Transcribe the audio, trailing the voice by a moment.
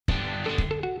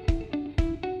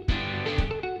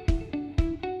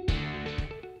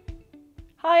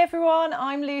Hi everyone,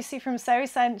 I'm Lucy from Sew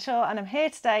Essential and I'm here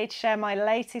today to share my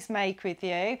latest make with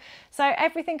you. So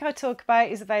everything I talk about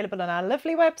is available on our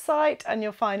lovely website, and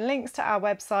you'll find links to our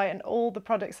website and all the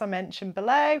products I mentioned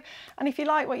below. And if you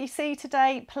like what you see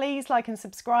today, please like and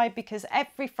subscribe, because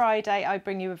every Friday I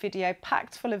bring you a video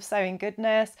packed full of sewing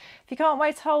goodness. If you can't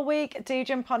wait a whole week, do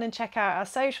jump on and check out our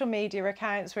social media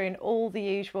accounts. We're in all the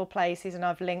usual places and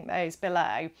I've linked those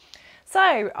below.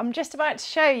 So I'm just about to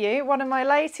show you one of my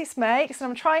latest makes, and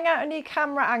I'm trying out a new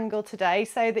camera angle today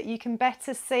so that you can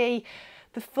better see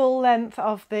the full length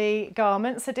of the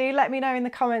garment. So do let me know in the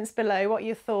comments below what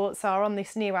your thoughts are on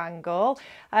this new angle.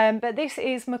 But this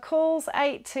is McCalls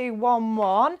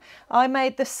 8211. I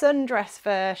made the sundress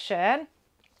version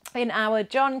in our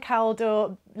John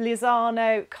Kaldor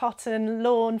Lizzano cotton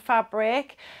lawn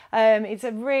fabric. It's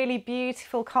a really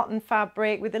beautiful cotton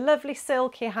fabric with a lovely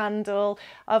silky handle.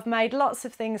 I've made lots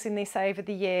of things in this over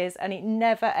the years and it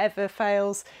never ever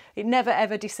fails, it never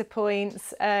ever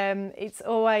disappoints. It's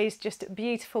always just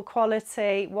beautiful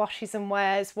quality, washes and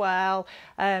wears well.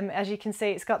 As you can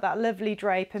see, it's got that lovely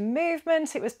drape and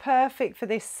movement. It was perfect for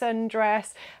this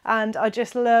sundress, and I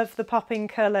just love the popping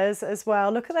colours as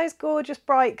well. Look at those gorgeous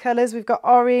bright colours. We've got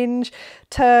orange,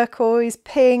 turquoise,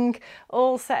 pink,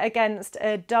 all set against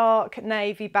a dark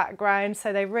navy background,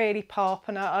 so they really pop,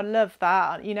 and I love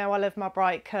that. You know, I love my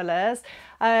bright colours.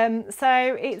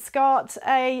 So it's got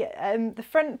the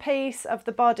front piece of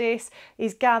the bodice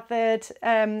is gathered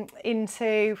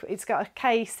into, it's got a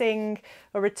casing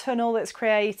or a tunnel that's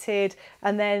created,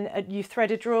 and then you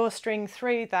thread a drawstring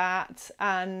through that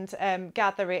and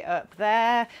gather it up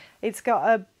there. It's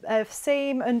got a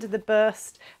seam under the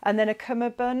bust and then a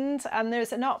cummerbund, and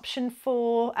there's an option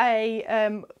for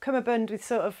a cummerbund with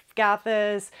sort of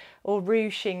gathers or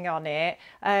ruching on it,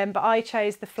 but I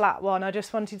chose the flat one. I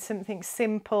just wanted something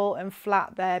simple and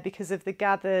flat there because of the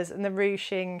gathers and the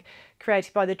ruching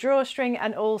created by the drawstring,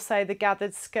 and also the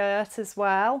gathered skirt as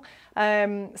well.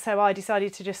 So I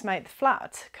decided to just make the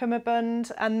flat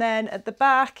cummerbund, and then at the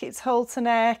back it's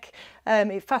halterneck.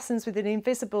 It fastens with an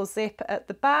invisible zip at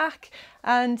the back,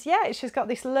 and yeah, it's just got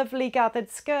this lovely gathered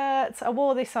skirt. I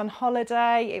wore this on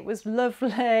holiday, it was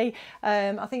lovely.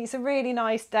 I think it's a really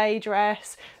nice day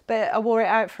dress, but I wore it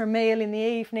out for a meal in the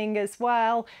evening as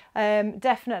well.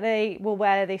 Definitely will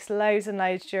wear this loads and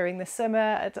loads during the summer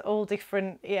at all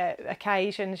different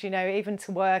occasions, you know, even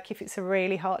to work if it's a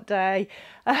really hot day.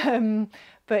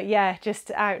 But yeah,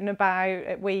 just out and about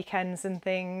at weekends and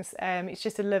things. It's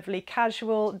just a lovely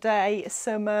casual day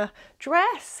summer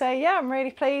dress. So yeah, I'm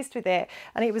really pleased with it.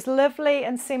 And it was lovely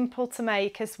and simple to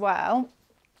make as well.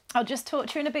 I'll just talk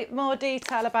to you in a bit more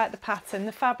detail about the pattern.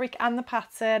 The fabric and the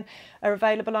pattern are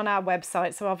available on our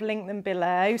website, so I've linked them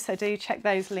below, so do check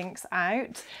those links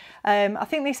out. I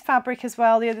think this fabric as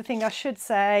well, the other thing I should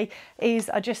say is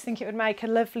I just think it would make a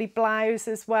lovely blouse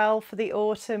as well for the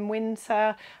autumn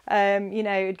winter. You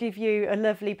know, it'd give you a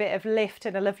lovely bit of lift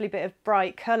and a lovely bit of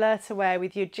bright colour to wear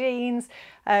with your jeans.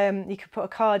 You could put a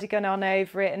cardigan on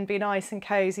over it and be nice and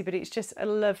cosy, but it's just a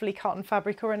lovely cotton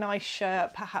fabric, or a nice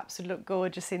shirt perhaps would look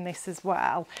gorgeous in this as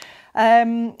well.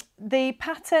 The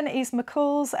pattern is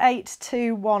McCalls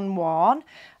 8211,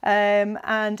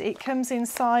 and it comes in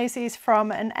sizes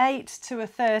from an 8 to a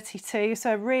 32,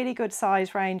 so a really good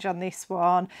size range on this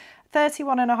one.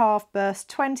 31.5 bust,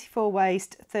 24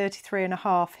 waist,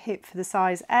 33.5 hip for the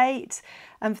size 8,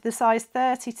 and for the size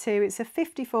 32 it's a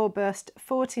 54 bust,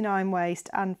 49 waist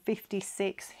and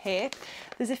 56 hip.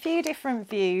 There's a few different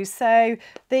views. So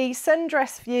the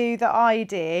sundress view that I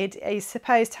did is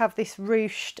supposed to have this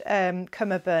ruched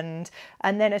cummerbund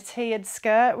and then a tiered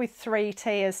skirt with 3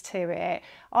 tiers to it.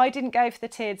 I didn't go for the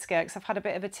tiered skirt because I've had a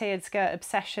bit of a tiered skirt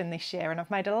obsession this year, and I've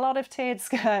made a lot of tiered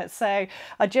skirts, so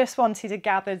I just wanted a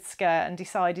gathered skirt and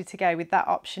decided to go with that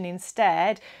option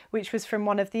instead, which was from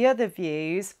one of the other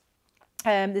views.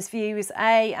 There's views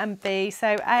A and B.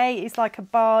 So A is like a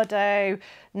bardot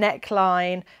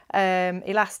neckline,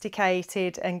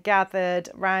 elasticated and gathered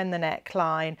round the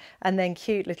neckline, and then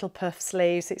cute little puff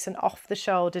sleeves. It's an off the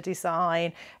shoulder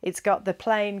design. It's got the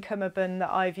plain cummerbund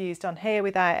that I've used on here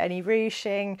without any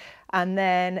ruching, and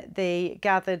then the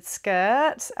gathered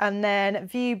skirt. And then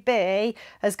view B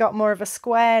has got more of a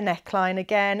square neckline,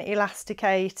 again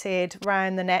elasticated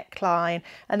round the neckline,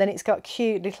 and then it's got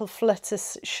cute little flutter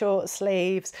short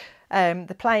sleeves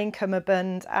the plain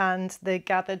cummerbund and the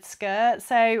gathered skirt.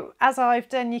 So as I've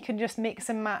done, you can just mix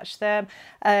and match them.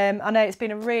 I know it's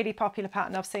been a really popular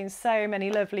pattern. I've seen so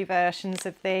many lovely versions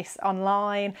of this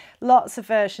online, lots of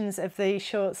versions of the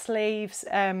short sleeves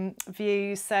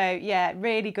views. So yeah,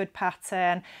 really good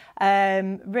pattern.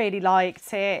 Really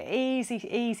liked it.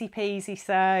 Easy peasy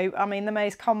sew. I mean, the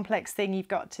most complex thing you've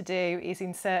got to do is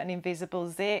insert an invisible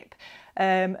zip.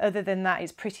 Other than that,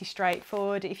 it's pretty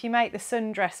straightforward. If you make the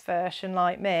sundress version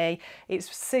like me,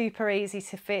 it's super easy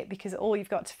to fit because all you've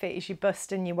got to fit is your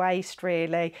bust and your waist,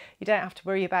 really. You don't have to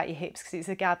worry about your hips because it's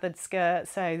a gathered skirt,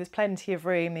 so there's plenty of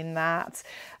room in that.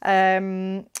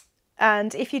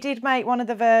 And if you did make one of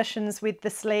the versions with the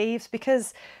sleeves,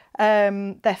 because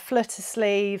they're flutter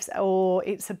sleeves or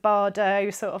it's a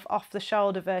bardot sort of off the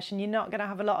shoulder version, you're not going to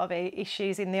have a lot of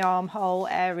issues in the armhole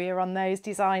area on those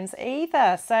designs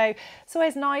either. So it's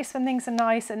always nice when things are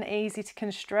nice and easy to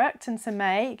construct and to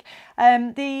make.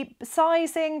 The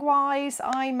sizing wise,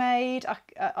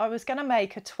 I was going to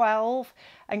make a 12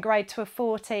 and grade to a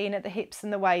 14 at the hips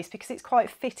and the waist because it's quite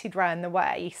fitted round the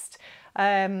waist.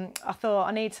 I thought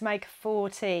I need to make a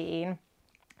 14.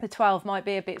 The 12 might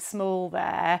be a bit small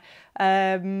there,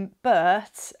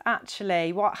 but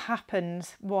actually what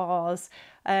happened was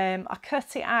I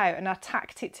cut it out and I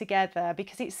tacked it together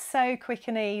because it's so quick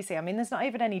and easy. I mean, there's not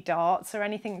even any darts or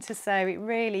anything to sew. It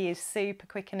really is super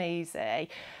quick and easy.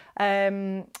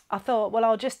 I thought, well,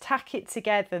 I'll just tack it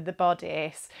together, the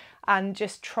bodice, and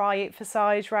just try it for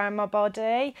size around my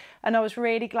body. And I was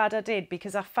really glad I did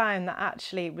because I found that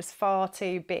actually it was far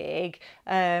too big.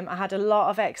 I had a lot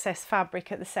of excess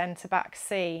fabric at the centre back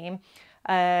seam.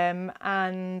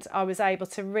 And I was able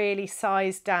to really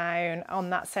size down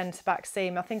on that centre back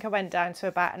seam. I think I went down to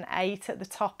about an 8 at the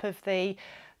top of the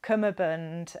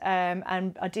cummerbund,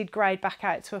 and I did grade back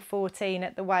out to a 14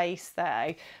 at the waist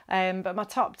though. But my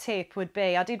top tip would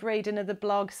be, I did read another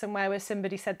blog somewhere where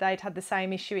somebody said they'd had the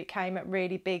same issue, it came at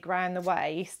really big round the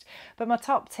waist. But my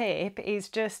top tip is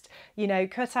just, you know,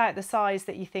 cut out the size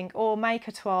that you think, or make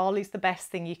a toile is the best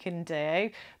thing you can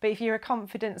do. But if you're a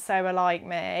confident sewer like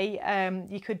me,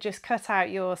 you could just cut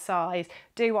out your size,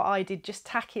 do what I did, just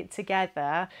tack it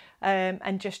together,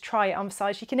 and just try it on for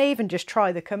size. You can even just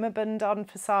try the cummerbund on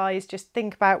for size, just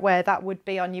think about where that would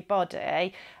be on your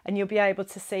body and you'll be able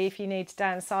to see if you need to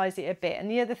downsize it a bit. And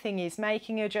the other thing is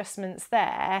making adjustments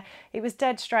there. It was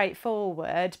dead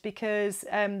straightforward because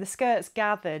the skirt's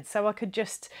gathered, so I could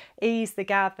just ease the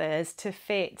gathers to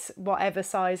fit whatever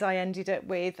size I ended up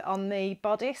with on the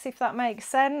bodice, if that makes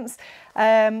sense.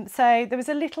 So there was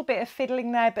a little bit of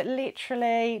fiddling there, but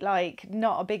literally like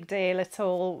not a big deal at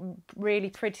all,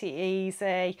 really pretty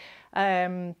easy.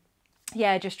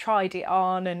 Yeah, just tried it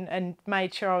on and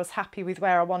made sure I was happy with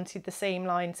where I wanted the seam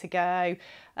line to go,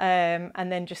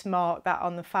 and then just marked that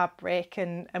on the fabric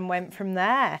and went from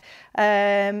there.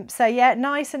 So yeah,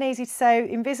 nice and easy to sew.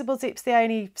 Invisible zip's the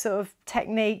only sort of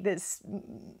technique that's,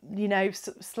 you know,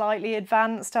 slightly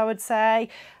advanced, I would say.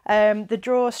 The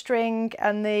drawstring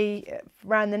and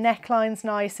around the neckline's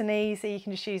nice and easy. You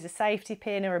can just use a safety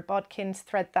pin or a bodkin to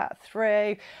thread that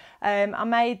through. I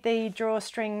made the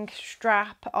drawstring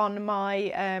strap on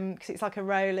my, because it's like a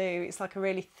rollu, it's like a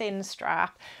really thin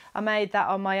strap. I made that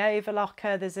on my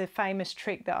overlocker. There's a famous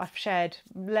trick that I've shared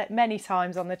many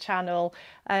times on the channel,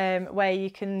 where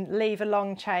you can leave a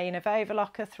long chain of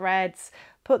overlocker threads,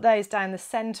 put those down the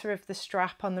centre of the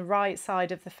strap on the right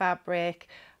side of the fabric,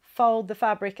 fold the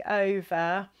fabric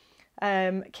over,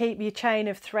 keep your chain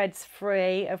of threads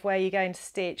free of where you're going to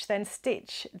stitch, then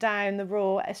stitch the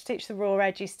raw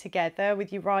edges together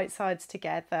with your right sides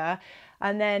together,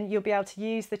 and then you'll be able to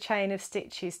use the chain of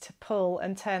stitches to pull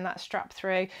and turn that strap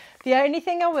through. The only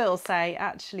thing I will say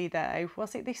actually though,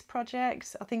 was it this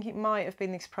project? I think it might have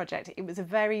been this project. It was a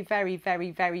very, very,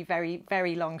 very, very, very,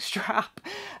 very long strap,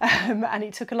 and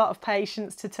it took a lot of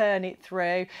patience to turn it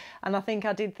through. And I think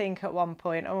I did think at one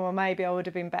point, oh, well, maybe I would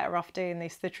have been better off doing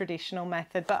this the traditional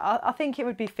method, but I think it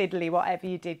would be fiddly whatever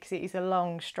you did because it is a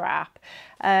long strap.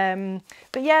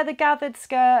 But yeah, the gathered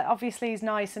skirt obviously is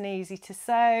nice and easy to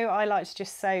sew. I like to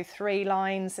just sew 3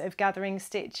 lines of gathering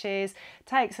stitches.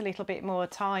 Takes a little bit more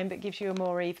time but gives you a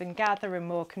more even gather and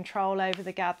more control over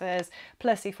the gathers.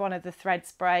 Plus if one of the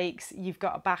threads breaks, you've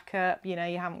got a backup, you know,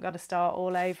 you haven't got to start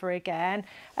all over again.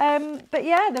 But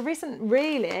yeah, there isn't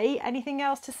really anything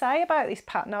else to say about this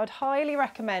pattern. I would highly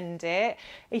recommend it.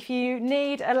 If you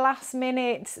need a last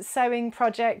minute sewing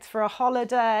project for a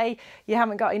holiday, you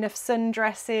haven't got enough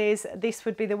sundresses, this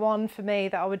would be the one for me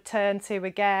that I would turn to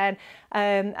again.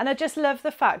 And I just love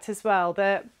the fact as well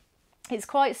that it's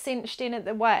quite cinched in at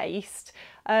the waist.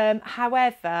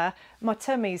 However, my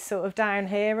tummy's sort of down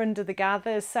here under the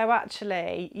gathers, so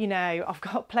actually, you know, I've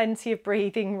got plenty of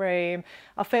breathing room.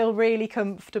 I feel really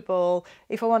comfortable.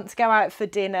 If I want to go out for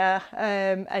dinner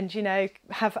and, you know,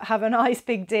 have a nice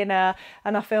big dinner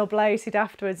and I feel bloated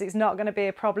afterwards, it's not going to be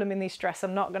a problem in this dress.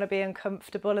 I'm not going to be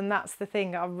uncomfortable, and that's the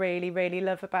thing I really, really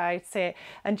love about it.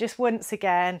 And just once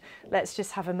again, let's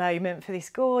just have a moment for this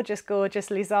gorgeous, gorgeous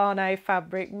Lizzano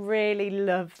fabric. Really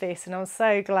love this, and I'm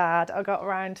so glad I got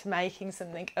around to making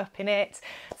something up in it.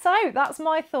 So that's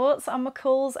my thoughts on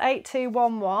McCalls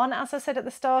 8211. As I said at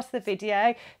the start of the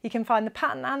video, you can find the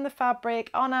pattern and the fabric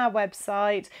on our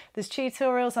website. There's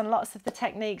tutorials on lots of the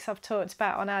techniques I've talked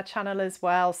about on our channel as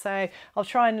well, so I'll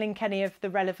try and link any of the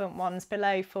relevant ones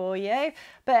below for you.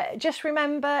 But just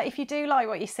remember, if you do like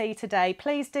what you see today,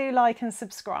 please do like and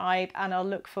subscribe, and I'll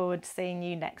look forward to seeing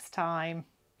you next time.